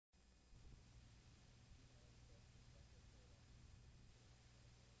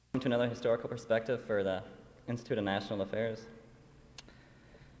to another historical perspective for the Institute of National Affairs.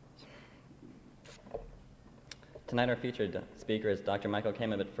 Tonight our featured speaker is Dr. Michael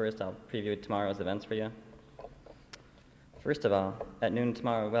Kamen, but first I'll preview tomorrow's events for you. First of all, at noon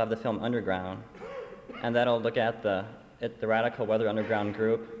tomorrow we'll have the film Underground, and that'll look at the radical Weather Underground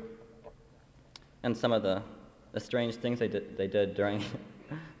group and some of the strange things they did during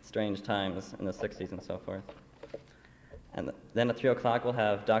strange times in the 60s and so forth. And then at 3 o'clock we'll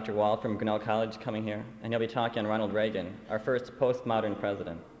have Dr. Wall from Grinnell College coming here, and he'll be talking on Ronald Reagan, our first postmodern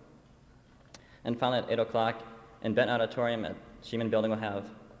president. And finally at 8 o'clock in Benton Auditorium at Sheeman Building we'll have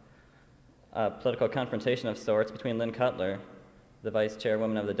a political confrontation of sorts between Lynn Cutler, the vice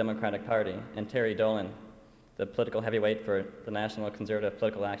chairwoman of the Democratic Party, and Terry Dolan, the political heavyweight for the National Conservative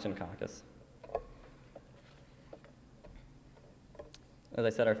Political Action Caucus. As I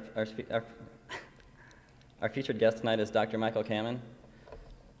said, our featured guest tonight is Dr. Michael Kamen.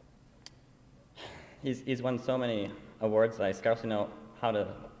 He's won so many awards that I scarcely know how to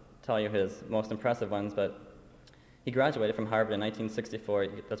tell you his most impressive ones, but he graduated from Harvard in 1964.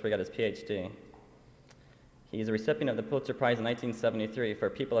 That's where he got his PhD. He's a recipient of the Pulitzer Prize in 1973 for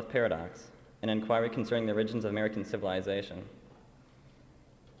People of Paradox, an inquiry concerning the origins of American civilization.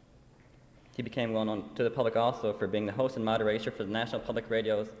 He became well known to the public also for being the host and moderator for the National Public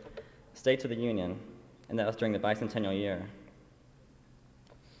Radio's States of the Union, and that was during the bicentennial year.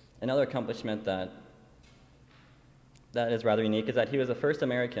 Another accomplishment that is rather unique is that he was the first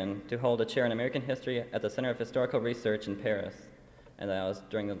American to hold a chair in American history at the Center of Historical Research in Paris, and that was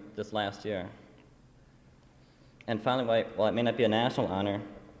during this last year. And finally, while it may not be a national honor,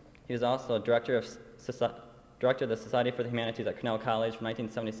 he was also director of the Society for the Humanities at Cornell College from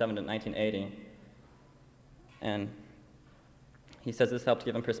 1977 to 1980. And he says this helped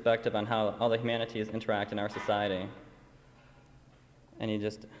give him perspective on how all the humanities interact in our society. And he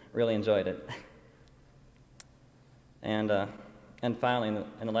just really enjoyed it. And finally,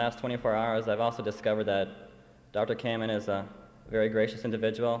 in the last 24 hours, I've also discovered that Dr. Kamen is a very gracious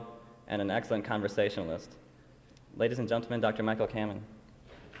individual and an excellent conversationalist. Ladies and gentlemen, Dr. Michael Kamen.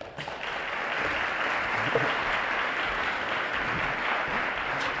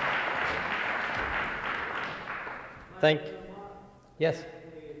 Thank you. Yes.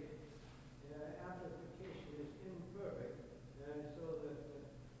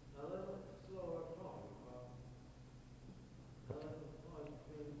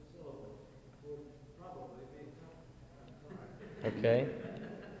 Okay.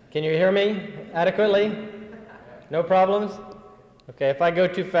 Can you hear me adequately? No problems? Okay, if I go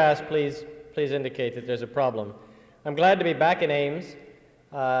too fast, please indicate that there's a problem. I'm glad to be back in Ames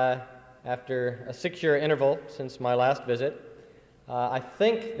after a 6-year interval since my last visit. I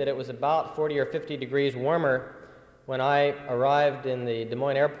think that it was about 40 or 50 degrees warmer when I arrived in the Des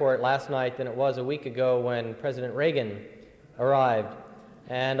Moines airport last night than it was a week ago when President Reagan arrived.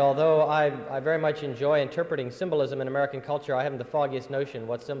 And although I very much enjoy interpreting symbolism in American culture, I haven't the foggiest notion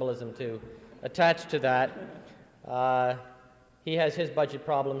what symbolism to attach to that. He has his budget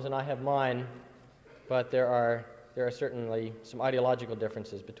problems and I have mine, but there are certainly some ideological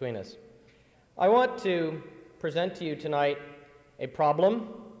differences between us. I want to present to you tonight a problem,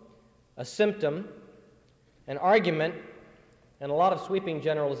 a symptom, an argument, and a lot of sweeping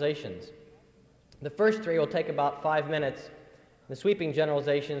generalizations. The first three will take about 5 minutes. The sweeping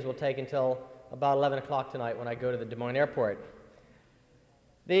generalizations will take until about 11 o'clock tonight when I go to the Des Moines airport.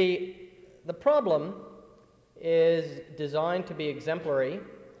 The problem is designed to be exemplary,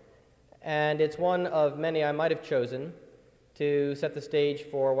 and it's one of many I might have chosen to set the stage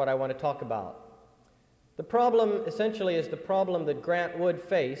for what I want to talk about. The problem essentially is the problem that Grant Wood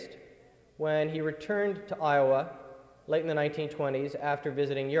faced when he returned to Iowa late in the 1920s after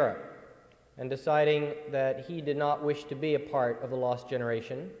visiting Europe and deciding that he did not wish to be a part of the lost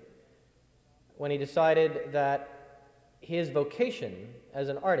generation, when he decided that his vocation as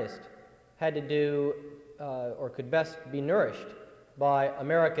an artist had to do or could best be nourished by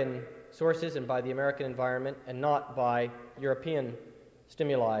American sources and by the American environment and not by European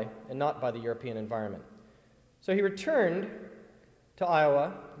stimuli and not by the European environment. So he returned to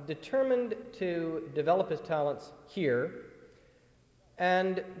Iowa, determined to develop his talents here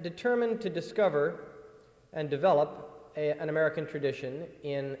and determined to discover and develop an American tradition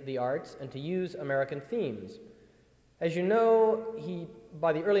in the arts and to use American themes. As you know, he,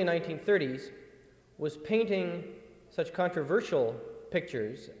 by the early 1930s, was painting such controversial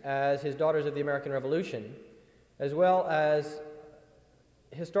pictures as his Daughters of the American Revolution, as well as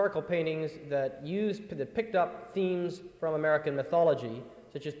historical paintings that picked up themes from American mythology,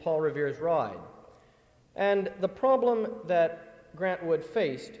 such as Paul Revere's Ride. And the problem that Grant Wood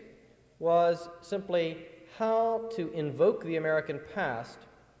faced was simply how to invoke the American past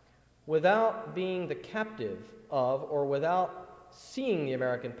without being the captive of or without seeing the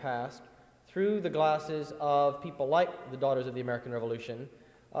American past through the glasses of people like the Daughters of the American Revolution,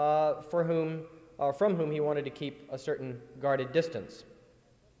 from whom he wanted to keep a certain guarded distance.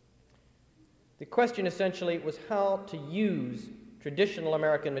 The question essentially was how to use traditional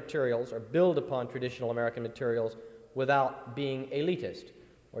American materials or build upon traditional American materials without being elitist.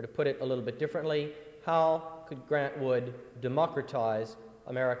 Or to put it a little bit differently, how could Grant Wood democratize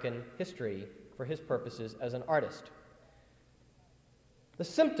American history for his purposes as an artist? The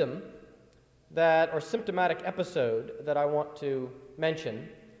symptomatic episode that I want to mention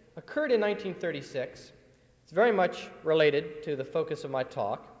occurred in 1936. It's very much related to the focus of my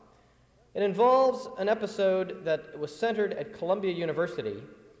talk. It involves an episode that was centered at Columbia University,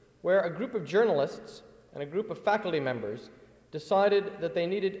 where a group of journalists and a group of faculty members decided that they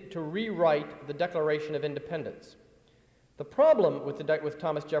needed to rewrite the Declaration of Independence. The problem with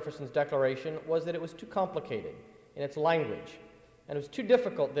Thomas Jefferson's Declaration was that it was too complicated in its language, and it was too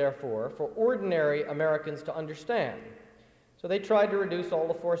difficult, therefore, for ordinary Americans to understand. So they tried to reduce all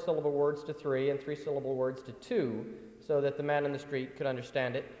the four-syllable words to three and three-syllable words to two so that the man in the street could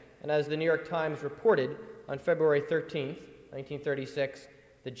understand it. And as the New York Times reported on February 13th, 1936,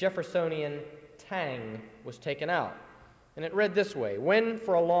 the Jeffersonian tang was taken out. And it read this way: when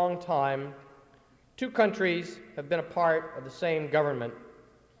for a long time two countries have been a part of the same government,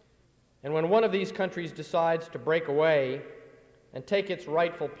 and when one of these countries decides to break away and take its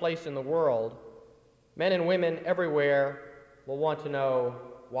rightful place in the world, men and women everywhere will want to know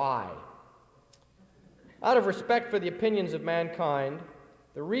why. Out of respect for the opinions of mankind,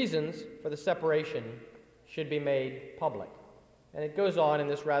 the reasons for the separation should be made public. And it goes on in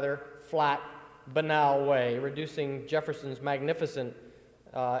this rather flat, banal way, reducing Jefferson's magnificent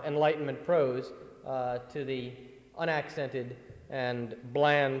Enlightenment prose to the unaccented and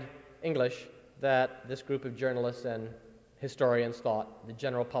bland English that this group of journalists and historians thought the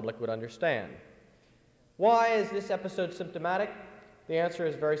general public would understand. Why is this episode symptomatic? The answer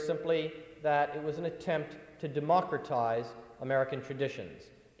is very simply that it was an attempt to democratize American traditions,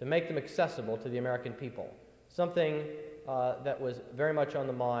 to make them accessible to the American people, something that was very much on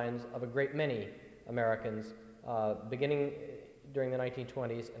the minds of a great many Americans beginning during the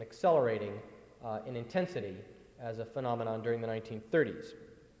 1920s and accelerating in intensity as a phenomenon during the 1930s.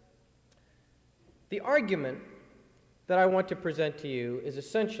 The argument that I want to present to you is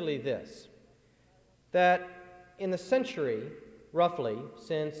essentially this: that in the century, roughly,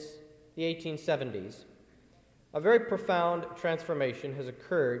 since the 1870s, a very profound transformation has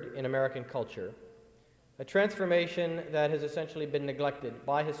occurred in American culture, a transformation that has essentially been neglected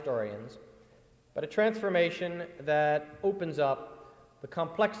by historians, but a transformation that opens up the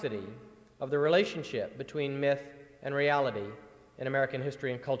complexity of the relationship between myth and reality in American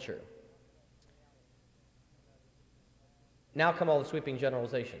history and culture. Now come all the sweeping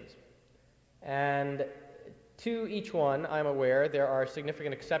generalizations. And to each one, I'm aware, there are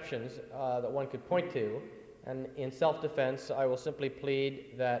significant exceptions that one could point to. And in self-defense, I will simply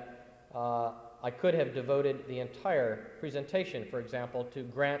plead that I could have devoted the entire presentation, for example, to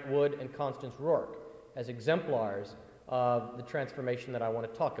Grant Wood and Constance Rourke as exemplars of the transformation that I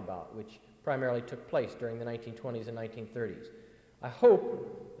want to talk about, which primarily took place during the 1920s and 1930s. I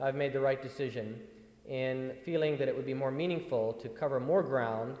hope I've made the right decision in feeling that it would be more meaningful to cover more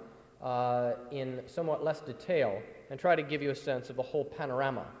ground in somewhat less detail and try to give you a sense of the whole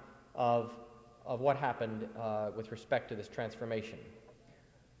panorama of what happened with respect to this transformation.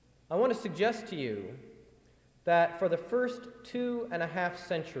 I want to suggest to you that for the first 2.5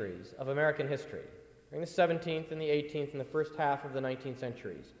 centuries of American history, during the 17th and the 18th and the first half of the 19th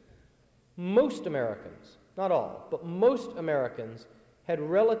centuries, most Americans, not all, but most Americans had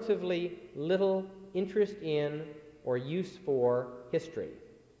relatively little interest in or use for history.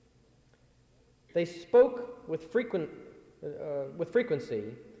 They spoke with frequency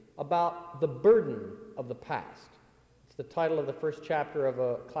about the burden of the past. It's the title of the first chapter of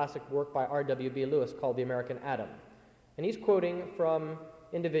a classic work by R.W.B. Lewis called The American Adam. And he's quoting from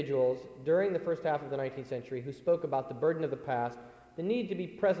individuals during the first half of the 19th century who spoke about the burden of the past, the need to be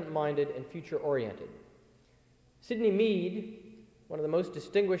present-minded and future-oriented. Sidney Mead, one of the most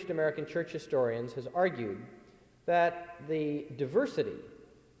distinguished American church historians, has argued that the diversity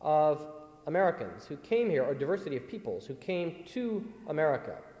of Americans who came here, or diversity of peoples who came to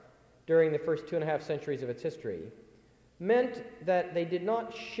America during the first 2.5 centuries of its history, meant that they did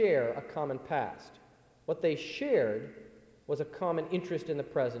not share a common past. What they shared was a common interest in the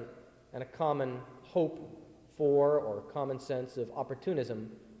present and a common hope for, or common sense of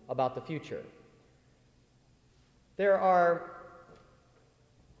opportunism about the future. There are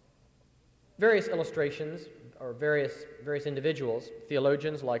various illustrations or various individuals,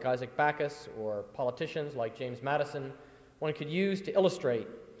 theologians like Isaac Backus or politicians like James Madison, one could use to illustrate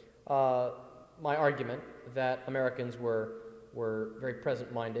my argument that Americans were very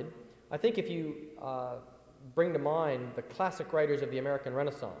present-minded. I think if you bring to mind the classic writers of the American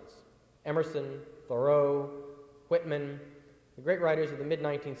Renaissance, Emerson, Thoreau, Whitman, the great writers of the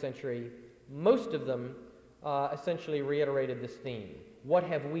mid-19th century, most of them essentially reiterated this theme. What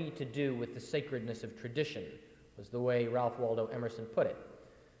have we to do with the sacredness of tradition, was the way Ralph Waldo Emerson put it.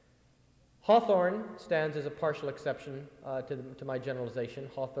 Hawthorne stands as a partial exception to my generalization.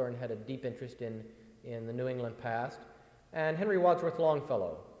 Hawthorne had a deep interest in the New England past. And Henry Wadsworth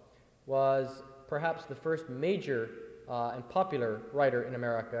Longfellow was perhaps the first major and popular writer in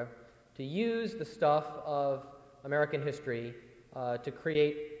America to use the stuff of American history to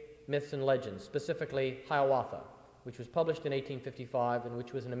create myths and legends, specifically Hiawatha, which was published in 1855 and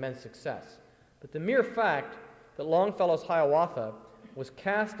which was an immense success. But the mere fact that Longfellow's Hiawatha was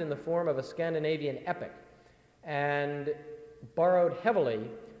cast in the form of a Scandinavian epic and borrowed heavily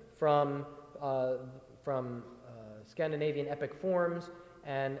from Scandinavian epic forms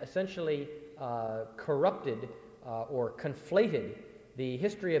and essentially corrupted or conflated the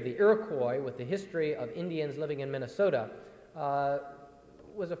history of the Iroquois with the history of Indians living in Minnesota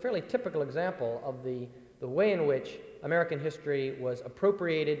was a fairly typical example of the way in which American history was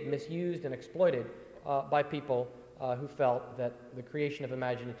appropriated, misused, and exploited by people who felt that the creation of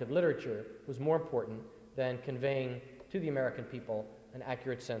imaginative literature was more important than conveying to the American people an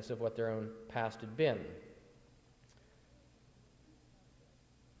accurate sense of what their own past had been.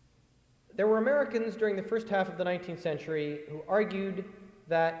 There were Americans during the first half of the 19th century who argued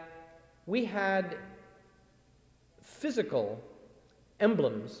that we had physical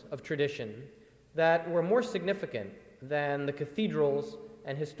emblems of tradition that were more significant than the cathedrals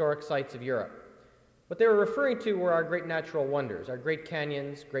and historic sites of Europe. What they were referring to were our great natural wonders, our great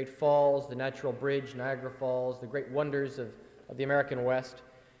canyons, great falls, the Natural Bridge, Niagara Falls, the great wonders of the American West.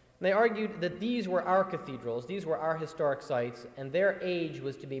 And they argued that these were our cathedrals, these were our historic sites, and their age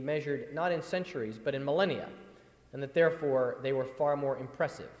was to be measured not in centuries, but in millennia, and that therefore they were far more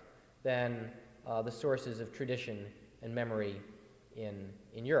impressive than the sources of tradition and memory in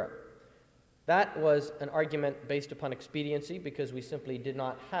Europe. That was an argument based upon expediency because we simply did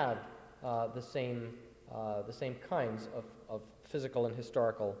not have the same kinds of physical and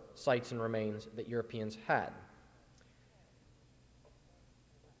historical sites and remains that Europeans had.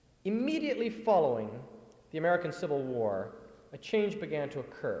 Immediately following the American Civil War, a change began to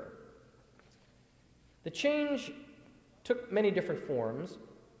occur. The change took many different forms.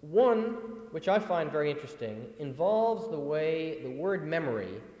 One, which I find very interesting, involves the way the word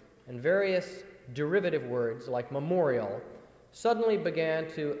memory and various derivative words like memorial suddenly began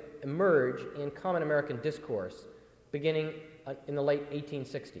to emerge in common American discourse beginning in the late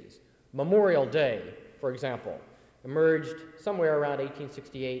 1860s. Memorial Day, for example, emerged somewhere around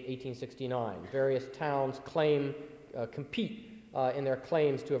 1868, 1869. Various towns compete in their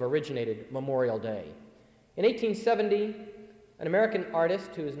claims to have originated Memorial Day. In 1870, an American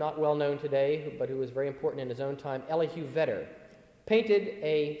artist who is not well known today, but who was very important in his own time, Elihu Vedder, painted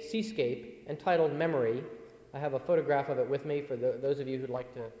a seascape entitled Memory. I have a photograph of it with me for those of you who'd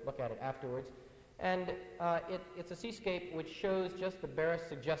like to look at it afterwards. And it's a seascape which shows just the barest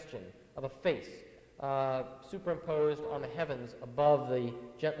suggestion of a face superimposed on the heavens above the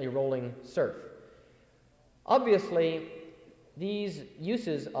gently rolling surf. Obviously, these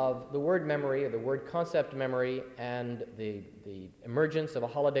uses of the word memory, or the word concept memory, and the emergence of a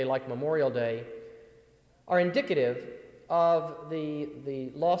holiday like Memorial Day are indicative of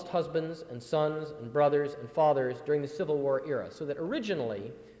the lost husbands and sons and brothers and fathers during the Civil War era, so that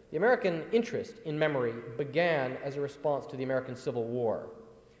originally the American interest in memory began as a response to the American Civil War.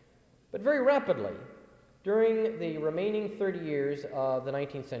 But very rapidly, during the remaining 30 years of the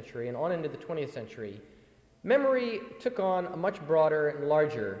 19th century and on into the 20th century, memory took on a much broader and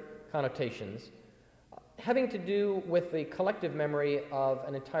larger connotations, having to do with the collective memory of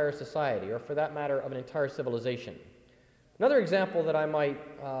an entire society, or for that matter, of an entire civilization. Another example that I might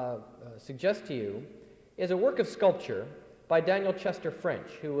suggest to you is a work of sculpture by Daniel Chester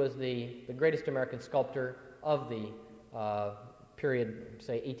French, who was the greatest American sculptor of the period,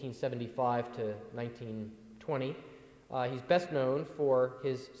 say, 1875 to 1920. He's best known for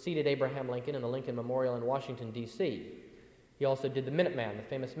his seated Abraham Lincoln in the Lincoln Memorial in Washington, D.C. He also did the Minuteman, the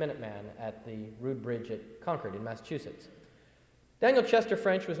famous Minuteman, at the Rood Bridge at Concord in Massachusetts. Daniel Chester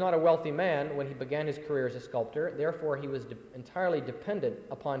French was not a wealthy man when he began his career as a sculptor. Therefore, he was entirely dependent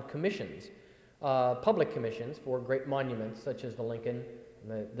upon commissions, public commissions for great monuments such as the Lincoln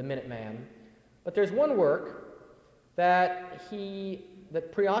and the Minuteman. But there's one work that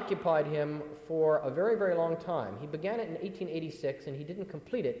preoccupied him for a very, very long time. He began it in 1886, and he didn't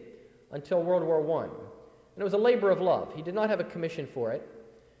complete it until World War I. And it was a labor of love. He did not have a commission for it.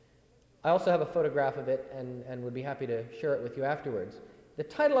 I also have a photograph of it and would be happy to share it with you afterwards. The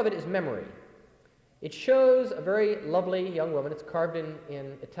title of it is Memory. It shows a very lovely young woman. It's carved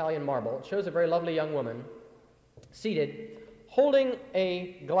in Italian marble. It shows a very lovely young woman seated, holding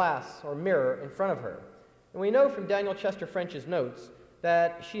a glass or mirror in front of her. And we know from Daniel Chester French's notes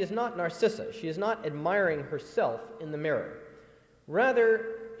that she is not Narcissa. She is not admiring herself in the mirror.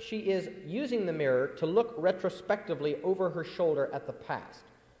 Rather, she is using the mirror to look retrospectively over her shoulder at the past.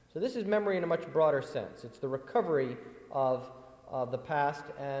 So this is memory in a much broader sense. It's the recovery of the past,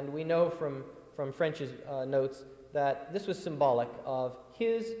 and we know from French's notes that this was symbolic of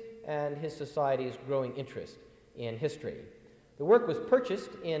his and his society's growing interest in history. The work was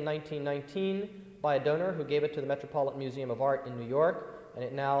purchased in 1919 by a donor who gave it to the Metropolitan Museum of Art in New York, and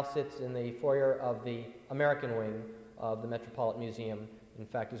it now sits in the foyer of the American wing of the Metropolitan Museum. In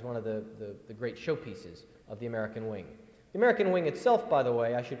fact, is one of the great showpieces of the American wing. The American wing itself, by the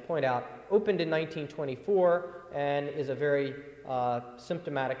way, I should point out, opened in 1924 and is a very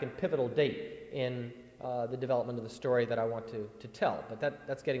symptomatic and pivotal date in the development of the story that I want to tell, but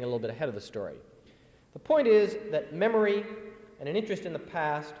that's getting a little bit ahead of the story. The point is that memory and an interest in the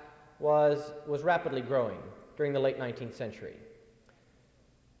past was rapidly growing during the late 19th century.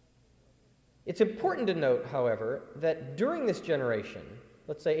 It's important to note, however, that during this generation,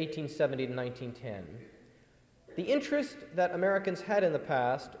 let's say 1870 to 1910, the interest that Americans had in the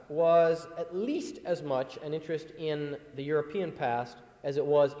past was at least as much an interest in the European past as it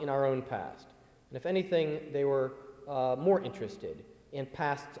was in our own past. And if anything, they were more interested in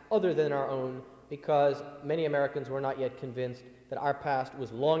pasts other than our own, because many Americans were not yet convinced that our past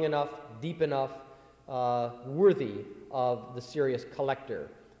was long enough, deep enough, worthy of the serious collector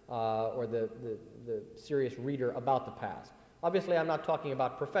or the serious reader about the past. Obviously, I'm not talking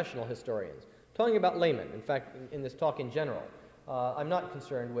about professional historians. I'm talking about laymen. In fact, in this talk in general, I'm not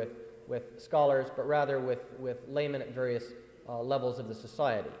concerned with scholars, but rather with laymen at various levels of the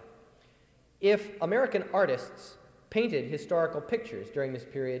society. If American artists painted historical pictures during this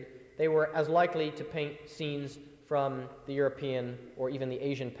period, they were as likely to paint scenes from the European or even the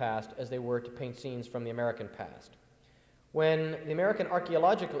Asian past as they were to paint scenes from the American past. When the American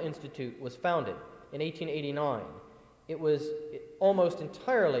Archaeological Institute was founded in 1889, it was almost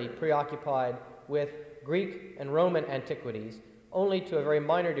entirely preoccupied with Greek and Roman antiquities, only to a very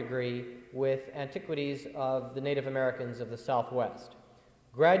minor degree with antiquities of the Native Americans of the Southwest.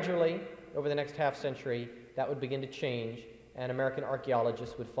 Gradually, over the next half century, that would begin to change, and American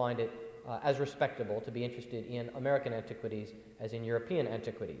archaeologists would find it as respectable to be interested in American antiquities as in European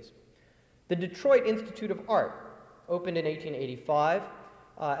antiquities. The Detroit Institute of Art opened in 1885,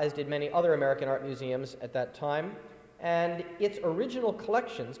 as did many other American art museums at that time, and its original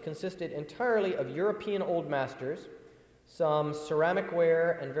collections consisted entirely of European old masters, some ceramic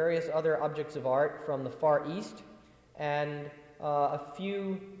ware and various other objects of art from the Far East, and a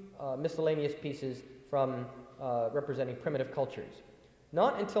few miscellaneous pieces from representing primitive cultures.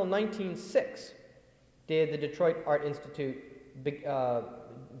 Not until 1906 did the Detroit Art Institute,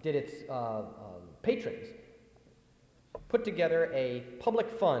 did its patrons put together a public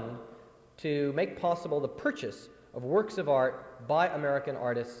fund to make possible the purchase of works of art by American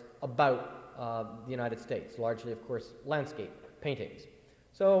artists about the United States, largely, of course, landscape paintings.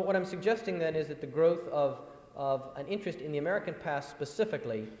 So what I'm suggesting then is that the growth of an interest in the American past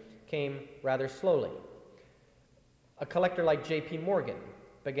specifically came rather slowly. A collector like J.P. Morgan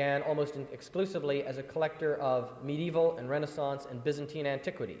began almost exclusively as a collector of medieval and Renaissance and Byzantine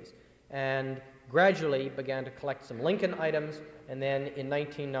antiquities, and gradually began to collect some Lincoln items, and then in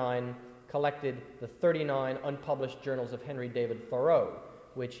 1909 collected the 39 unpublished journals of Henry David Thoreau,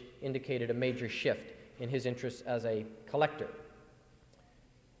 which indicated a major shift in his interests as a collector.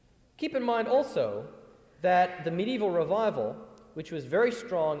 Keep in mind also that the medieval revival, which was very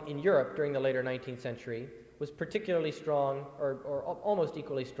strong in Europe during the later 19th century, was particularly strong, or almost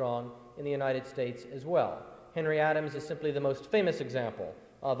equally strong, in the United States as well. Henry Adams is simply the most famous example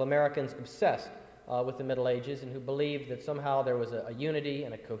of Americans obsessed with the Middle Ages and who believed that somehow there was a unity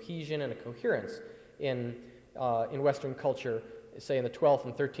and a cohesion and a coherence in Western culture, say in the 12th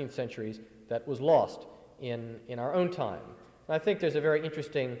and 13th centuries, that was lost in our own time. And I think there's a very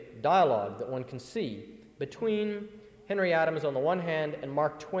interesting dialogue that one can see between Henry Adams on the one hand and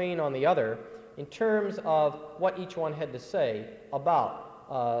Mark Twain on the other, in terms of what each one had to say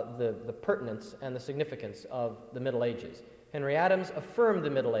about the pertinence and the significance of the Middle Ages. Henry Adams affirmed the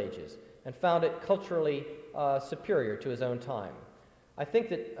Middle Ages and found it culturally superior to his own time. I think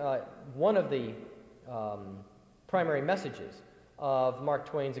that one of the primary messages of Mark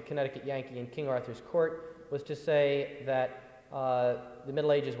Twain's A Connecticut Yankee in King Arthur's Court was to say that the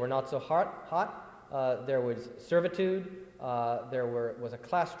Middle Ages were not so hot. There was servitude, there was a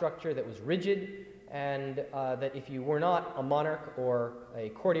class structure that was rigid, and that if you were not a monarch or a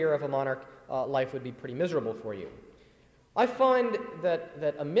courtier of a monarch, life would be pretty miserable for you. I find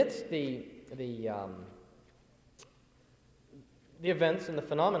that amidst the events and the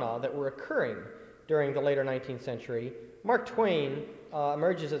phenomena that were occurring during the later 19th century, Mark Twain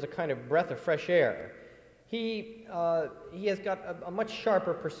emerges as a kind of breath of fresh air. He has got a much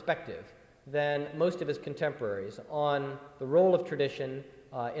sharper perspective than most of his contemporaries on the role of tradition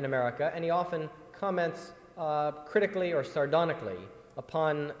in America, and he often comments critically or sardonically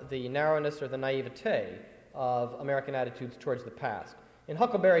upon the narrowness or the naivete of American attitudes towards the past. In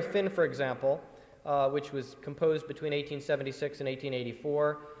Huckleberry Finn, for example, which was composed between 1876 and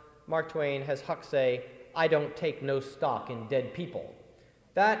 1884, Mark Twain has Huck say, "I don't take no stock in dead people."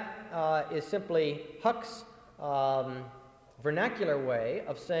 That is simply Huck's vernacular way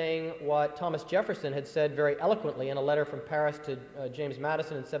of saying what Thomas Jefferson had said very eloquently in a letter from Paris to James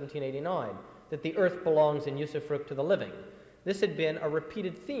Madison in 1789, that the earth belongs in usufruct to the living. This had been a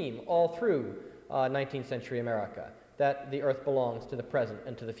repeated theme all through 19th century America, that the earth belongs to the present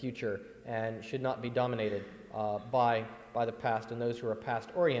and to the future and should not be dominated by the past and those who are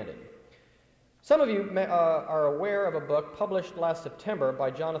past-oriented. Some of you are aware of a book published last September by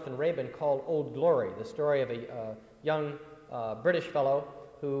Jonathan Rabin called Old Glory, the story of a young British fellow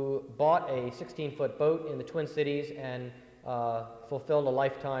who bought a 16-foot boat in the Twin Cities and fulfilled a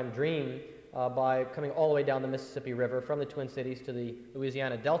lifetime dream by coming all the way down the Mississippi River from the Twin Cities to the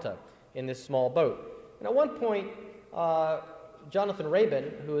Louisiana Delta in this small boat. And at one point, Jonathan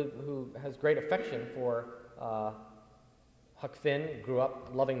Rabin, who has great affection for Huck Finn, grew up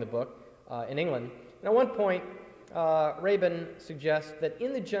loving the book in England, and at one point, Rabin suggests that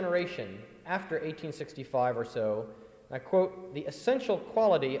in the generation after 1865 or so, and I quote, "the essential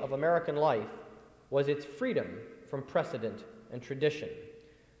quality of American life was its freedom from precedent and tradition."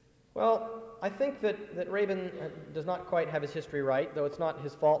 Well, I think that Rabin does not quite have his history right, though it's not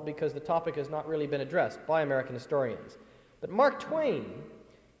his fault because the topic has not really been addressed by American historians. But Mark Twain,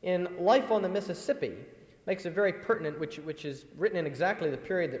 in Life on the Mississippi, makes a very pertinent, which is written in exactly the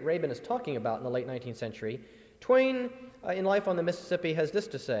period that Rabin is talking about in the late 19th century. Twain, in Life on the Mississippi, has this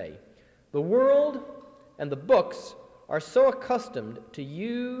to say: "The world and the books are so accustomed to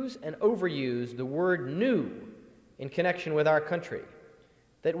use and overuse the word new in connection with our country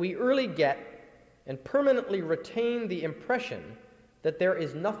that we early get and permanently retain the impression that there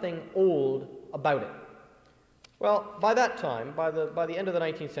is nothing old about it." Well, by that time, by the end of the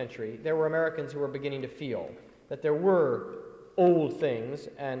 19th century, there were Americans who were beginning to feel that there were old things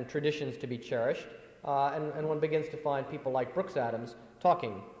and traditions to be cherished, and one begins to find people like Brooks Adams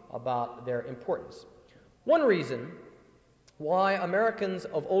talking about their importance. One reason why Americans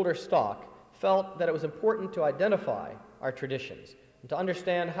of older stock felt that it was important to identify our traditions and to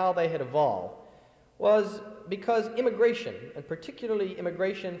understand how they had evolved was because immigration, and particularly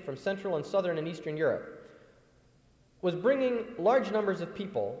immigration from Central and Southern and Eastern Europe, was bringing large numbers of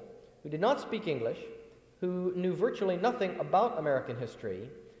people who did not speak English, who knew virtually nothing about American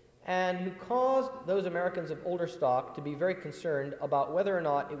history, and who caused those Americans of older stock to be very concerned about whether or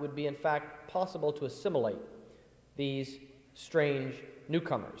not it would be in fact possible to assimilate these strange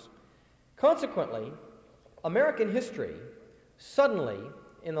newcomers. Consequently, American history suddenly,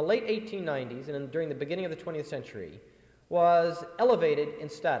 in the late 1890s and during the beginning of the 20th century, was elevated in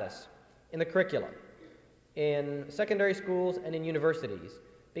status in the curriculum, in secondary schools and in universities,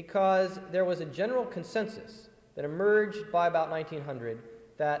 because there was a general consensus that emerged by about 1900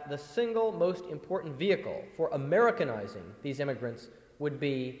 that the single most important vehicle for Americanizing these immigrants would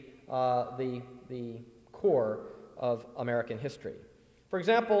be the core of American history. For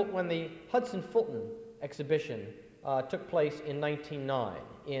example, when the Hudson-Fulton exhibition took place in 1909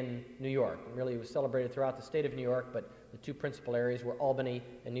 in New York, and really it was celebrated throughout the state of New York, but the two principal areas were Albany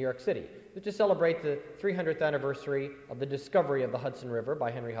and New York City, to celebrate the 300th anniversary of the discovery of the Hudson River by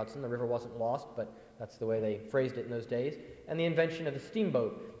Henry Hudson. The river wasn't lost, but that's the way they phrased it in those days, and the invention of the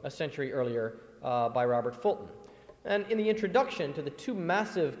steamboat a century earlier by Robert Fulton. And in the introduction to the two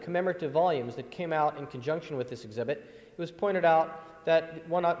massive commemorative volumes that came out in conjunction with this exhibit, it was pointed out that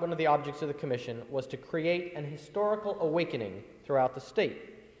one of the objects of the commission was to create an historical awakening throughout the state.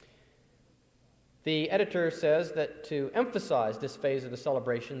 The editor says that to emphasize this phase of the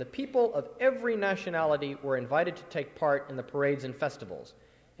celebration, the people of every nationality were invited to take part in the parades and festivals,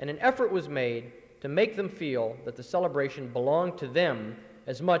 and an effort was made to make them feel that the celebration belonged to them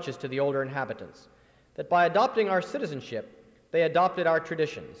as much as to the older inhabitants, that by adopting our citizenship, they adopted our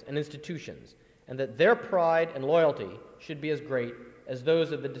traditions and institutions, and that their pride and loyalty should be as great as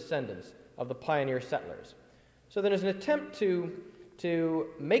those of the descendants of the pioneer settlers. So there's an attempt to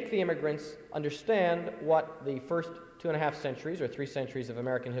make the immigrants understand what the first 2.5 centuries or 3 centuries of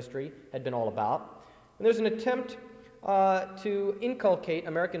American history had been all about. And there's an attempt to inculcate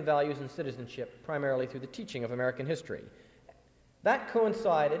American values and citizenship primarily through the teaching of American history. That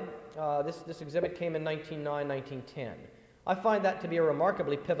coincided, this exhibit came in 1909, 1910. I find that to be a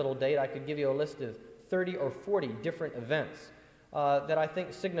remarkably pivotal date. I could give you a list of 30 or 40 different events that I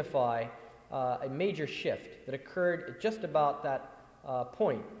think signify a major shift that occurred at just about that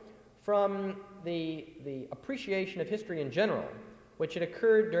point from the appreciation of history in general, which had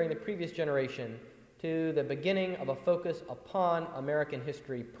occurred during the previous generation, to the beginning of a focus upon American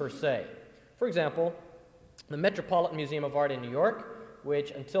history per se. For example, the Metropolitan Museum of Art in New York,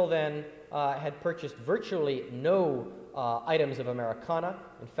 which until then had purchased virtually no items of Americana,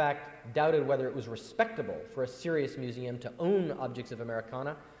 in fact, doubted whether it was respectable for a serious museum to own objects of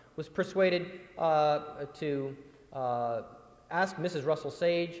Americana, was persuaded to asked Mrs. Russell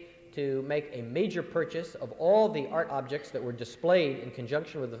Sage to make a major purchase of all the art objects that were displayed in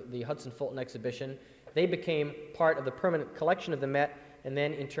conjunction with the Hudson Fulton exhibition. They became part of the permanent collection of the Met, and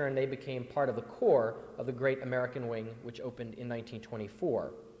then in turn they became part of the core of the Great American Wing, which opened in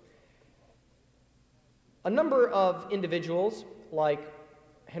 1924. A number of individuals like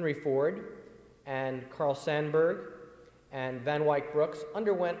Henry Ford and Carl Sandburg and Van Wyck Brooks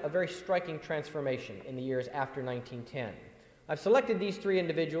underwent a very striking transformation in the years after 1910. I've selected these 3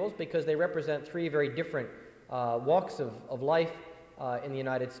 individuals because they represent 3 very different walks of life in the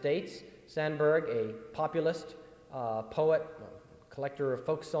United States. Sandburg, a populist, poet, collector of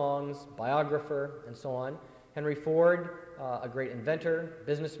folk songs, biographer, and so on. Henry Ford, a great inventor,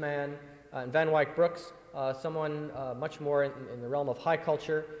 businessman. And Van Wyck Brooks, someone much more in the realm of high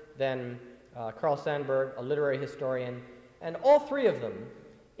culture than Carl Sandburg, a literary historian. And all 3 of them,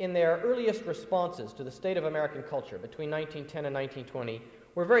 in their earliest responses to the state of American culture between 1910 and 1920,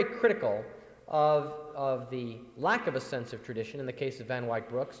 were very critical of the lack of a sense of tradition in the case of Van Wyck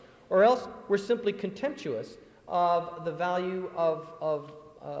Brooks, or else were simply contemptuous of the value of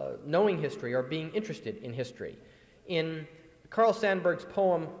knowing history or being interested in history. In Carl Sandburg's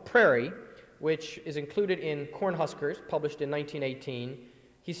poem Prairie, which is included in Cornhuskers, published in 1918,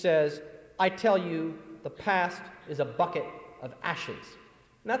 he says, "I tell you, the past is a bucket of ashes."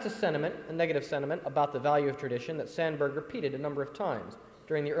 And that's a sentiment, a negative sentiment, about the value of tradition that Sandburg repeated a number of times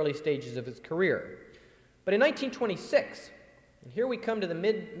during the early stages of his career. But in 1926, and here we come to the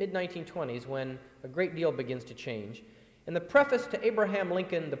mid-1920s when a great deal begins to change, in the preface to Abraham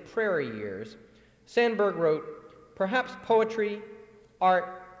Lincoln, The Prairie Years, Sandburg wrote, "Perhaps poetry,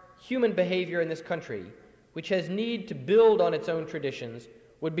 art, human behavior in this country, which has need to build on its own traditions,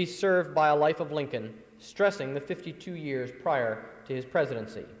 would be served by a life of Lincoln, stressing the 52 years prior to his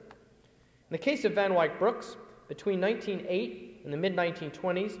presidency." In the case of Van Wyck Brooks, between 1908 and the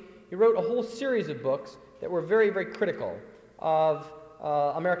mid-1920s, he wrote a whole series of books that were very, very critical of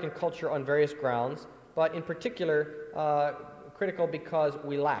American culture on various grounds, but in particular critical because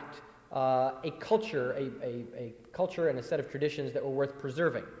we lacked a culture and a set of traditions that were worth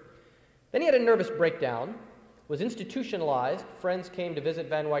preserving. Then he had a nervous breakdown, was institutionalized. Friends came to visit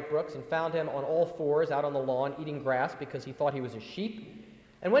Van Wyck Brooks and found him on all fours out on the lawn eating grass because he thought he was a sheep.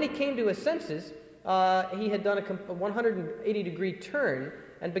 And when he came to his senses, he had done a 180-degree turn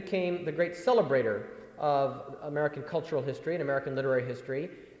and became the great celebrator of American cultural history and American literary history,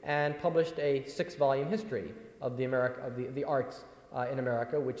 and published a 6-volume history of the arts in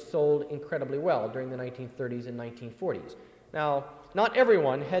America, which sold incredibly well during the 1930s and 1940s. Now, not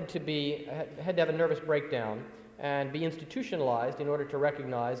everyone had to have a nervous breakdown and be institutionalized in order to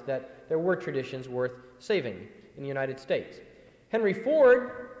recognize that there were traditions worth saving in the United States. Henry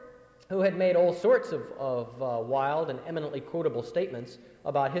Ford, who had made all sorts of wild and eminently quotable statements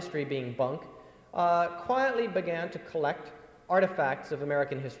about history being bunk, quietly began to collect artifacts of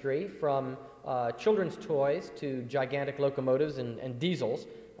American history, from children's toys to gigantic locomotives and diesels.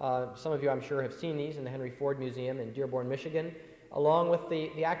 Some of you, I'm sure, have seen these in the Henry Ford Museum in Dearborn, Michigan, along with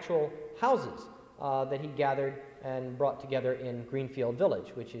the actual houses that he gathered and brought together in Greenfield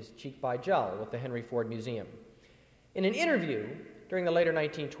Village, which is cheek by jowl with the Henry Ford Museum. In an interview during the later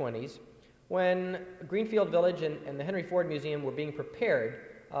 1920s, when Greenfield Village and the Henry Ford Museum were being prepared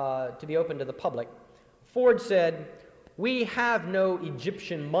to be open to the public, Ford said, "We have no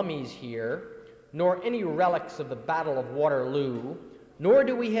Egyptian mummies here, nor any relics of the Battle of Waterloo, nor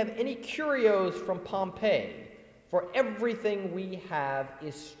do we have any curios from Pompeii, for everything we have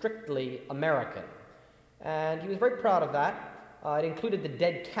is strictly American." And he was very proud of that. It included the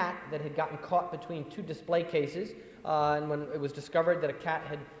dead cat that had gotten caught between two display cases, and when it was discovered that a cat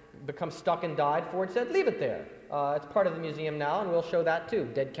had become stuck and died, Ford said, "Leave it there. It's part of the museum now, and we'll show that too.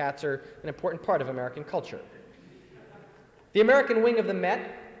 Dead cats are an important part of American culture." The American wing of the Met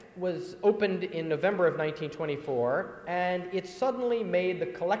was opened in November of 1924, and it suddenly made the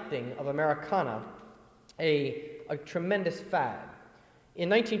collecting of Americana a tremendous fad. In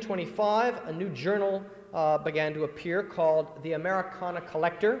 1925, a new journal began to appear called The Americana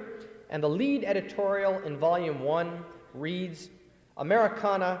Collector, and the lead editorial in Volume 1 reads,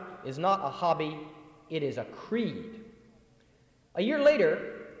 "Americana is not a hobby, it is a creed." A year later,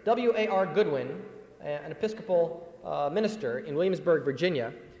 W.A.R. Goodwin, an Episcopal minister in Williamsburg,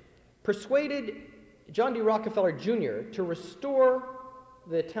 Virginia, persuaded John D. Rockefeller Jr. to restore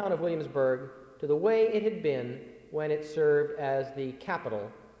the town of Williamsburg to the way it had been when it served as the capital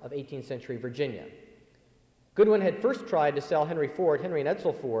of 18th century Virginia. Goodwin had first tried to sell Henry and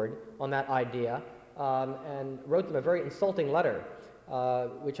Edsel Ford, on that idea, and wrote them a very insulting letter,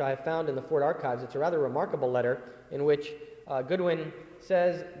 which I have found in the Ford archives. It's a rather remarkable letter in which Goodwin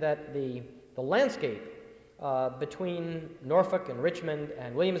says that the landscape between Norfolk and Richmond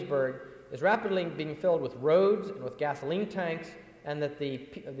and Williamsburg is rapidly being filled with roads and with gasoline tanks, and that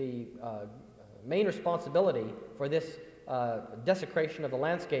the main responsibility for this desecration of the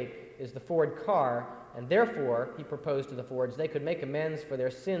landscape is the Ford car, and therefore, he proposed to the Fords, they could make amends for their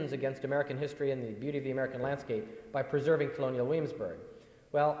sins against American history and the beauty of the American landscape by preserving colonial Williamsburg.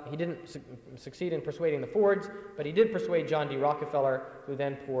 Well, he didn't succeed in persuading the Fords, but he did persuade John D. Rockefeller, who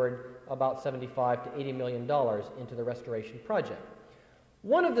then poured about $75 to $80 million into the restoration project.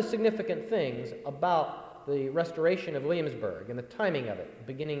 One of the significant things about the restoration of Williamsburg and the timing of it,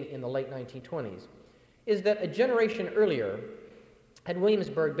 beginning in the late 1920s, is that a generation earlier, had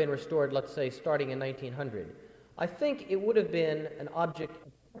Williamsburg been restored, let's say, starting in 1900, I think it would have been an object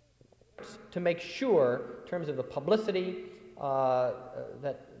to make sure, in terms of the publicity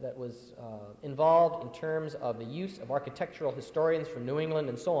that was involved, in terms of the use of architectural historians from New England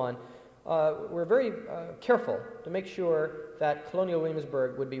and so on, we're very careful to make sure that colonial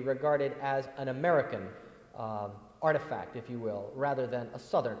Williamsburg would be regarded as an American artifact, if you will, rather than a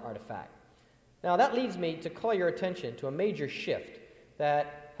Southern artifact. Now, that leads me to call your attention to a major shift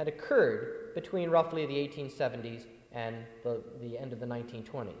that had occurred between roughly the 1870s and the end of the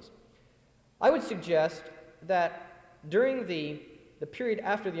 1920s. I would suggest that during the period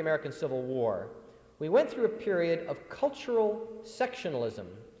after the American Civil War, we went through a period of cultural sectionalism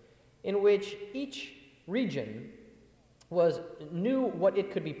in which each region knew what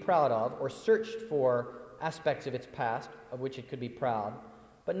it could be proud of, or searched for aspects of its past of which it could be proud.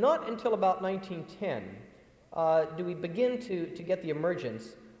 But not until about 1910 do we begin to get the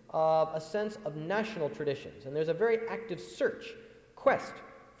emergence of a sense of national traditions. And there's a very active quest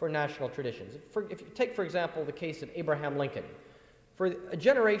for national traditions. If you take, for example, the case of Abraham Lincoln. For a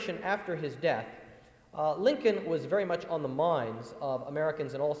generation after his death, Lincoln was very much on the minds of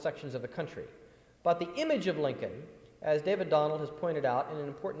Americans in all sections of the country. But the image of Lincoln, as David Donald has pointed out in an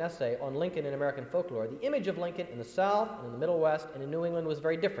important essay on Lincoln in American folklore, the image of Lincoln in the South and in the Middle West and in New England was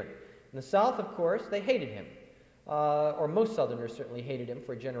very different. In the South, of course, they hated him, or most Southerners certainly hated him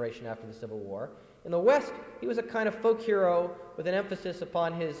for a generation after the Civil War. In the West, he was a kind of folk hero with an emphasis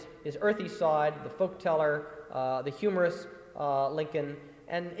upon his earthy side, the folk teller, the humorous Lincoln.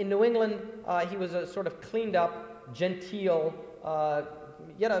 And in New England, he was a sort of cleaned up, genteel,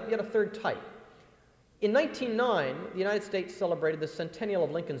 yet a third type. In 1909, the United States celebrated the centennial of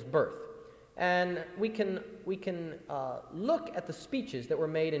Lincoln's birth, and we can look at the speeches that were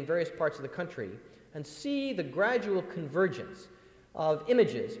made in various parts of the country and see the gradual convergence of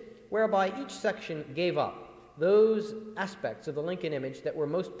images whereby each section gave up those aspects of the Lincoln image that were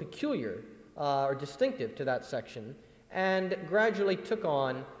most peculiar or distinctive to that section, and gradually took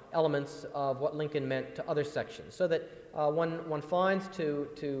on elements of what Lincoln meant to other sections, so that one finds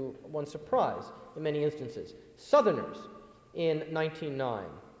to one's surprise, in many instances, Southerners in 1909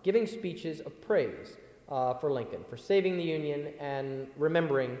 giving speeches of praise for Lincoln, for saving the Union and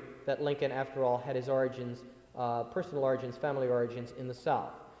remembering that Lincoln, after all, had his origins, personal origins, family origins in the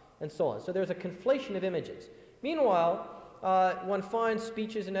South, and so on. So there's a conflation of images. Meanwhile, one finds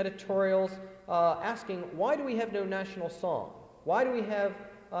speeches and editorials asking, why do we have no national song? Why do we have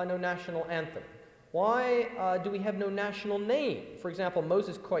no national anthem? Why do we have no national name? For example,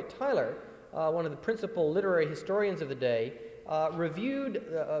 Moses Coit Tyler, one of the principal literary historians of the day, reviewed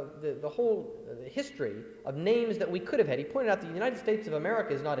the whole history of names that we could have had. He pointed out that the United States of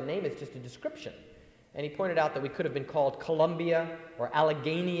America is not a name, it's just a description. And he pointed out that we could have been called Columbia or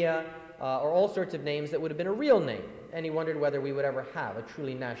Alleghania or all sorts of names that would have been a real name. And he wondered whether we would ever have a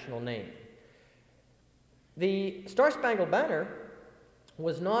truly national name. The Star-Spangled Banner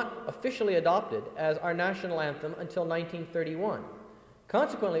was not officially adopted as our national anthem until 1931.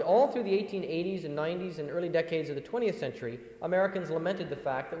 Consequently, all through the 1880s and 90s and early decades of the 20th century, Americans lamented the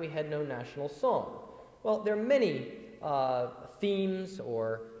fact that we had no national song. Well, there are many themes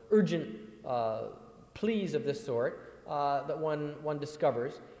or urgent pleas of this sort that one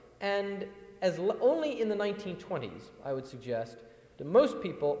discovers, and only in the 1920s, I would suggest, do most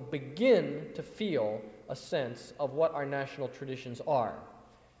people begin to feel a sense of what our national traditions are.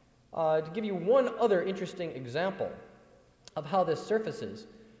 To give you one other interesting example of how this surfaces,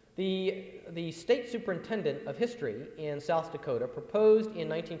 the state superintendent of history in South Dakota proposed in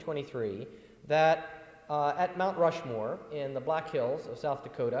 1923 that at Mount Rushmore in the Black Hills of South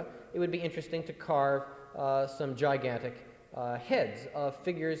Dakota, it would be interesting to carve some gigantic heads of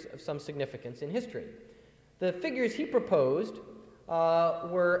figures of some significance in history. The figures he proposed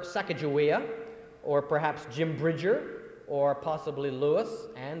were Sacagawea, or perhaps Jim Bridger, or possibly Lewis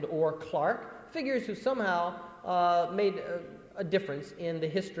and or Clark, figures who somehow made a difference in the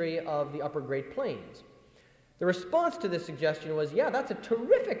history of the upper Great Plains. The response to this suggestion was, yeah, that's a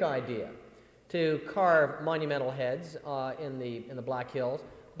terrific idea to carve monumental heads in the Black Hills,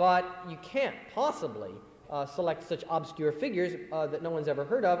 but you can't possibly select such obscure figures that no one's ever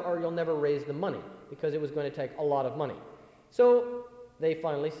heard of, or you'll never raise the money, because it was going to take a lot of money. So they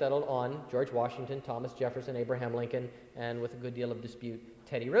finally settled on George Washington, Thomas Jefferson, Abraham Lincoln, and with a good deal of dispute,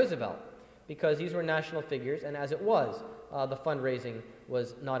 Teddy Roosevelt, because these were national figures, and as it was, the fundraising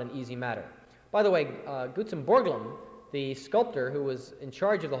was not an easy matter. By the way, Gutzon Borglum, the sculptor who was in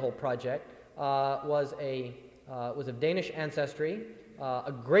charge of the whole project, was of Danish ancestry,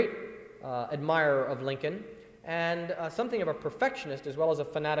 a great admirer of Lincoln, and something of a perfectionist as well as a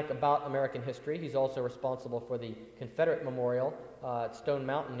fanatic about American history. He's also responsible for the Confederate Memorial at Stone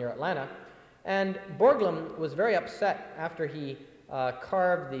Mountain near Atlanta. And Borglum was very upset after he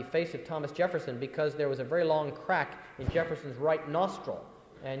carved the face of Thomas Jefferson because there was a very long crack in Jefferson's right nostril.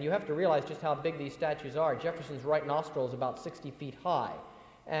 And you have to realize just how big these statues are. Jefferson's right nostril is about 60 feet high.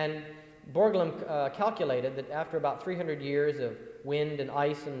 And Borglum calculated that after about 300 years of wind and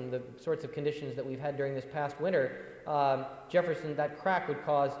ice and the sorts of conditions that we've had during this past winter, that crack would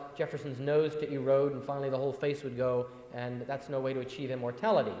cause Jefferson's nose to erode, and finally the whole face would go, and that's no way to achieve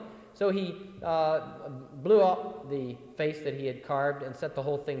immortality. So he blew up the face that he had carved and set the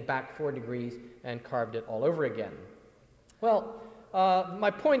whole thing back 4 degrees and carved it all over again. Well,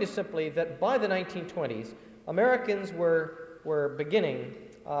 my point is simply that by the 1920s, Americans were beginning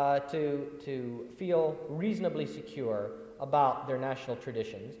to feel reasonably secure about their national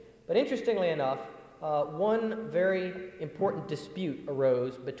traditions. But interestingly enough, one very important dispute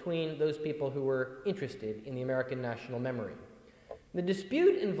arose between those people who were interested in the American national memory. The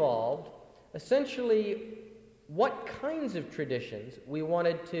dispute involved essentially what kinds of traditions we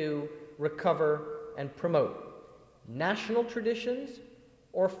wanted to recover and promote: national traditions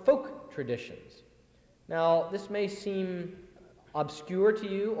or folk traditions. Now, this may seem obscure to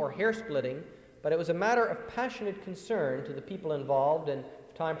you or hair-splitting, but it was a matter of passionate concern to the people involved, and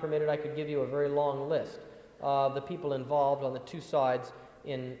if time permitted, I could give you a very long list of the people involved on the two sides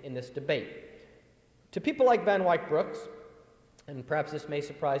in this debate. To people like Van Wyck Brooks, and perhaps this may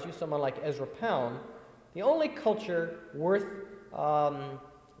surprise you, someone like Ezra Pound, the only culture worth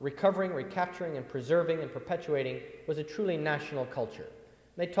recovering, recapturing, and preserving and perpetuating was a truly national culture.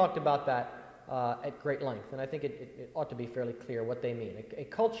 They talked about that at great length, and I think it ought to be fairly clear what they mean. A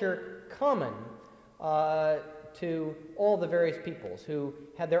culture common to all the various peoples who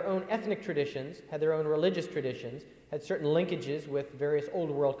had their own ethnic traditions, had their own religious traditions, had certain linkages with various old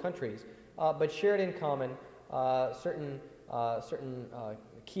world countries, but shared in common certain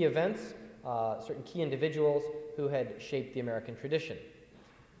key events, certain key individuals who had shaped the American tradition.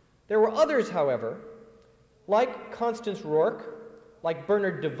 There were others, however, like Constance Rourke, like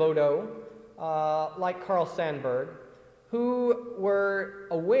Bernard DeVoto, like Carl Sandburg, who were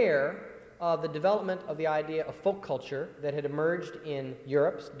aware of the development of the idea of folk culture that had emerged in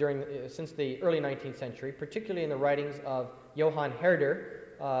Europe since the early 19th century, particularly in the writings of Johann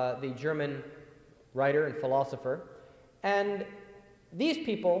Herder, the German writer and philosopher. And these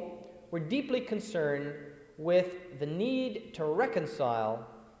people were deeply concerned with the need to reconcile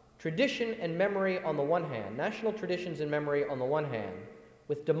tradition and memory on the one hand, national traditions and memory on the one hand,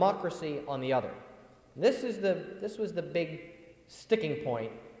 with democracy on the other. This was the big sticking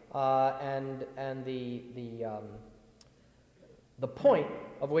point, and the point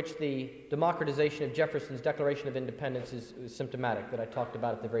of which the democratization of Jefferson's Declaration of Independence is symptomatic, that I talked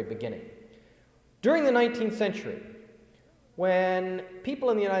about at the very beginning. During the 19th century, when people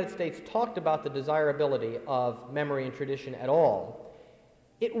in the United States talked about the desirability of memory and tradition at all,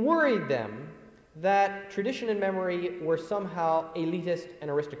 it worried them that tradition and memory were somehow elitist and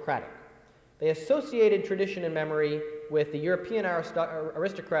aristocratic. They associated tradition and memory with the European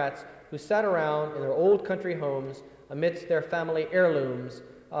aristocrats who sat around in their old country homes amidst their family heirlooms,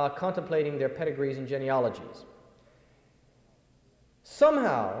 contemplating their pedigrees and genealogies.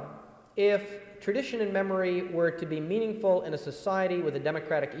 Somehow, if tradition and memory were to be meaningful in a society with a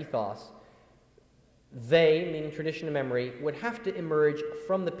democratic ethos, they, meaning tradition and memory, would have to emerge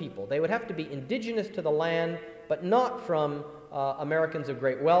from the people. They would have to be indigenous to the land, but not from Americans of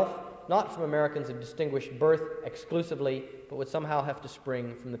great wealth, not from Americans of distinguished birth exclusively, but would somehow have to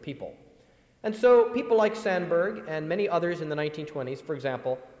spring from the people. And so people like Sandburg and many others in the 1920s, for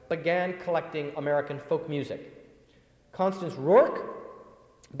example, began collecting American folk music. Constance Rourke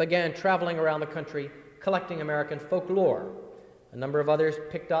began traveling around the country collecting American folklore. A number of others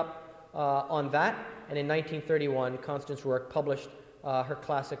picked up on that, and in 1931, Constance Rourke published her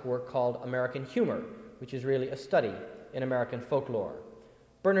classic work called American Humor, which is really a study in American folklore.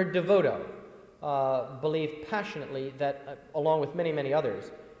 Bernard DeVoto believed passionately that, along with many, many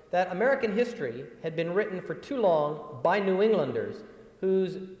others, that American history had been written for too long by New Englanders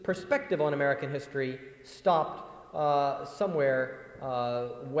whose perspective on American history stopped somewhere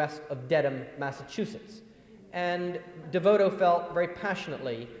west of Dedham, Massachusetts. And DeVoto felt very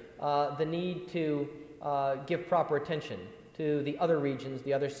passionately the need to give proper attention to the other regions,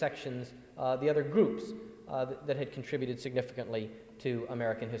 the other sections, the other groups that had contributed significantly to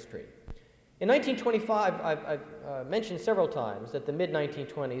American history. In 1925, I've mentioned several times that the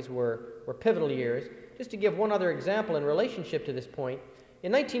mid-1920s were pivotal years. Just to give one other example in relationship to this point,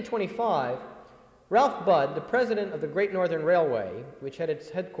 in 1925, Ralph Budd, the president of the Great Northern Railway, which had its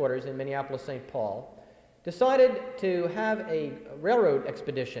headquarters in Minneapolis-St. Paul, decided to have a railroad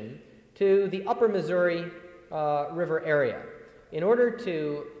expedition to the upper Missouri River area in order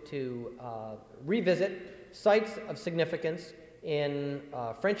to revisit sites of significance in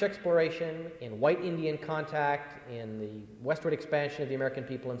French exploration, in white Indian contact, in the westward expansion of the American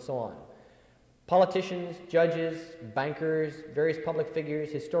people, and so on. Politicians, judges, bankers, various public figures,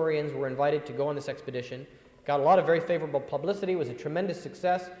 historians were invited to go on this expedition. Got a lot of very favorable publicity, was a tremendous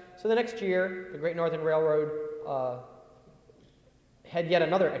success. So the next year, the Great Northern Railroad had yet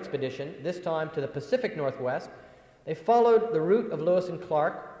another expedition, this time to the Pacific Northwest. They followed the route of Lewis and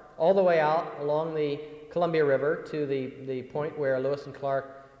Clark all the way out along the Columbia River to the point where Lewis and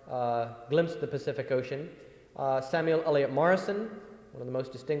Clark glimpsed the Pacific Ocean. Samuel Eliot Morison, one of the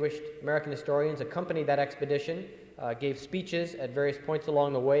most distinguished American historians, accompanied that expedition, gave speeches at various points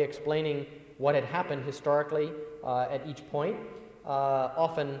along the way explaining what had happened historically at each point.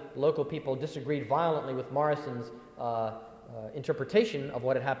 Often local people disagreed violently with Morison's interpretation of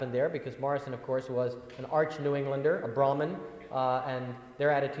what had happened there, because Morison, of course, was an arch New Englander, a Brahmin, and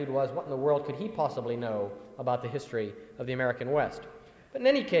their attitude was, what in the world could he possibly know about the history of the American West? But in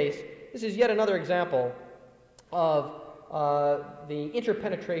any case, this is yet another example of the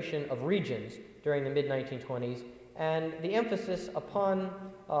interpenetration of regions during the mid-1920s and the emphasis upon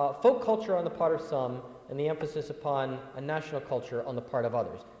folk culture on the part of some and the emphasis upon a national culture on the part of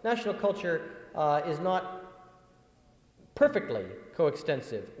others. National culture is not perfectly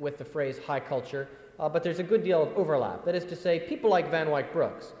coextensive with the phrase high culture, but there's a good deal of overlap. That is to say, people like Van Wyck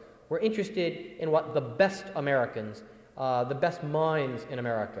Brooks were interested in what the best Americans, the best minds in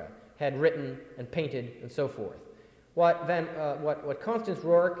America, had written and painted and so forth. What Constance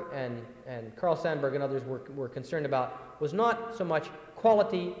Rourke and Carl Sandburg and others were concerned about was not so much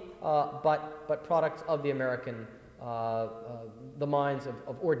quality, but products of the American, the minds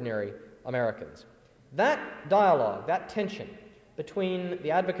of ordinary Americans. That dialogue, that tension between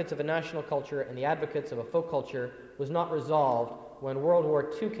the advocates of a national culture and the advocates of a folk culture was not resolved when World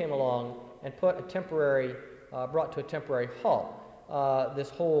War II came along and brought to a temporary halt this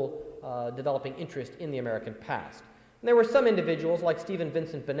whole developing interest in the American past. And there were some individuals, like Stephen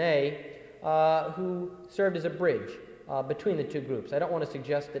Vincent Benet, who served as a bridge between the two groups. I don't want to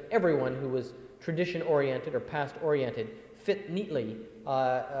suggest that everyone who was tradition-oriented or past-oriented fit neatly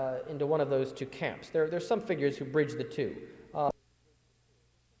into one of those two camps. There's some figures who bridge the two.